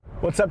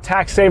What's up,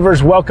 tax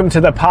savers? Welcome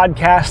to the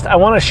podcast. I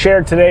want to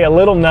share today a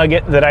little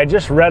nugget that I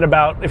just read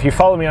about. If you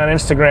follow me on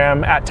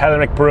Instagram at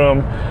Tyler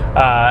McBroom,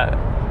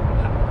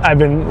 I've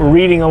been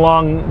reading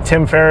along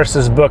Tim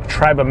Ferriss's book,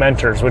 Tribe of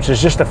Mentors, which is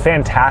just a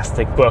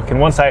fantastic book.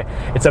 And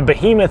it's a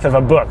behemoth of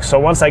a book. So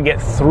once I get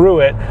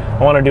through it,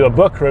 I want to do a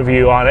book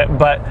review on it,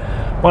 but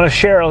I want to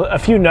share a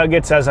few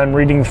nuggets as I'm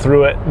reading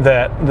through it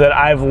that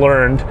I've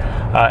learned.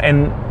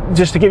 And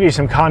just to give you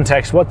some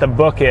context, what the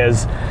book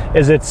is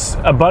it's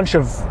a bunch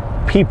of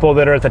people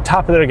that are at the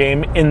top of their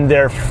game in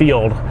their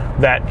field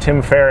that Tim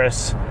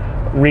Ferriss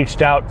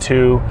reached out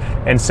to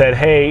and said,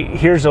 hey,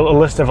 here's a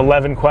list of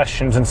 11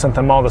 questions, and sent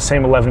them all the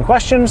same 11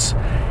 questions,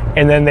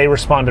 and then they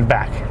responded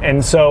back.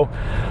 And so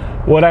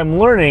what I'm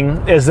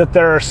learning is that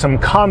there are some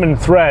common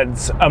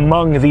threads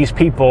among these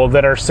people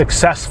that are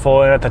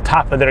successful and at the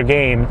top of their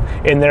game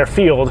in their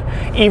field,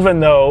 even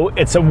though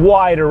it's a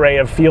wide array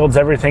of fields,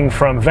 everything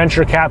from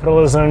venture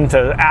capitalism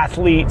to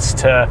athletes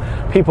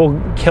to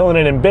people killing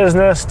it in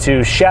business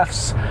to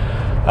chefs.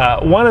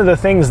 One of the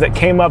things that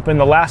came up in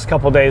the last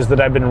couple days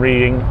that I've been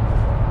reading,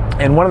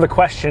 and one of the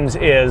questions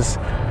is,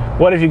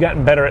 what have you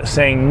gotten better at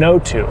saying no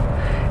to?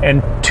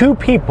 And two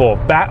people,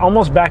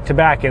 almost back to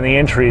back in the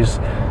entries,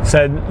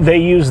 said they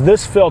use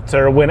this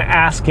filter when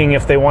asking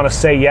if they want to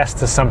say yes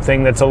to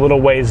something that's a little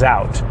ways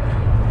out.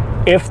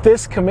 If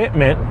this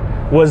commitment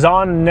was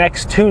on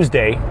next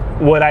Tuesday,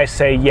 would I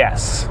say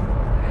yes?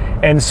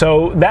 And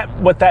so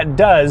what that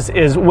does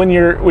is when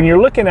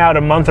you're looking out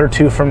a month or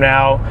two from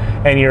now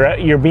and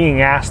you're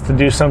being asked to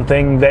do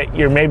something that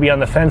you're maybe on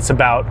the fence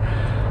about,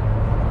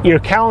 your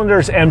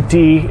calendar's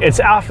empty, it's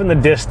off in the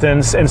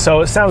distance, and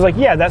so it sounds like,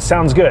 yeah, that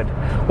sounds good.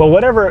 Well,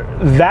 whatever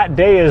that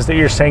day is that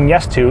you're saying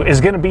yes to is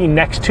going to be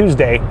next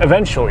Tuesday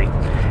eventually.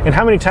 And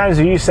how many times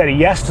have you said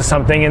yes to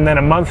something and then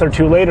a month or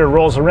two later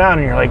rolls around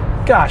and you're like,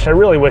 gosh, I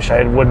really wish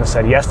I wouldn't have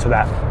said yes to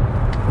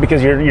that,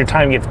 because your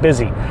time gets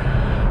busy.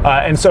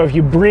 And so if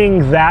you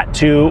bring that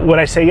to, would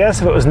I say yes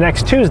if it was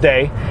next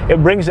Tuesday,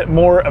 it brings it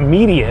more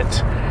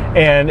immediate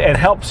and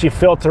helps you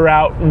filter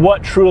out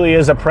what truly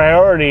is a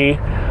priority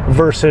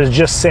versus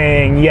just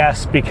saying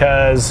yes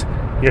because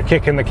you're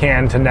kicking the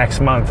can to next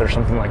month or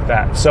something like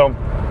that. So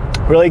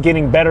really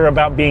getting better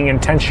about being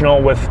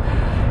intentional with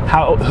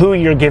who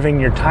you're giving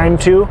your time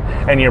to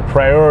and your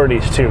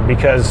priorities to,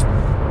 because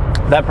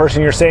that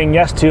person you're saying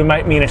yes to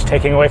might mean it's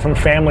taking away from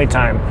family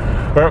time,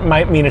 or it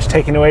might mean it's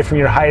taking away from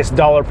your highest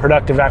dollar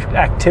productive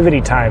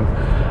activity time,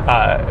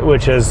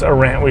 which is a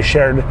rant we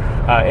shared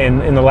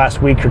in the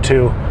last week or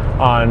two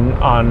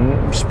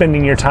on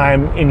spending your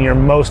time in your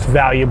most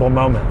valuable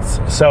moments.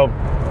 So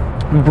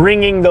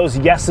bringing those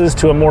yeses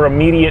to a more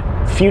immediate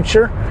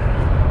future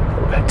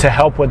to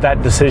help with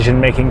that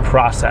decision-making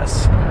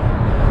process.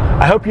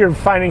 I hope you're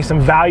finding some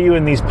value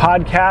in these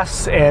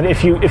podcasts, and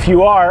if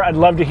you are, I'd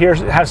love to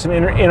have some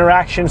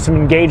interaction, some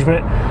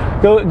engagement.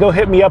 Go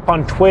hit me up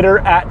on Twitter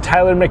at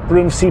Tyler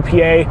McBroom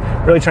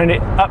CPA. Really trying to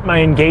up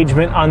my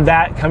engagement on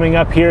that coming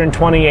up here in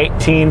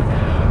 2018,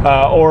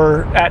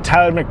 or at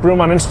Tyler McBroom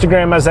on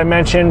Instagram, as I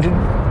mentioned,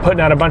 putting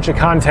out a bunch of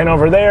content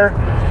over there,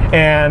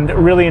 and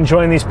really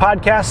enjoying these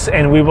podcasts.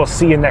 And we will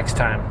see you next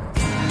time.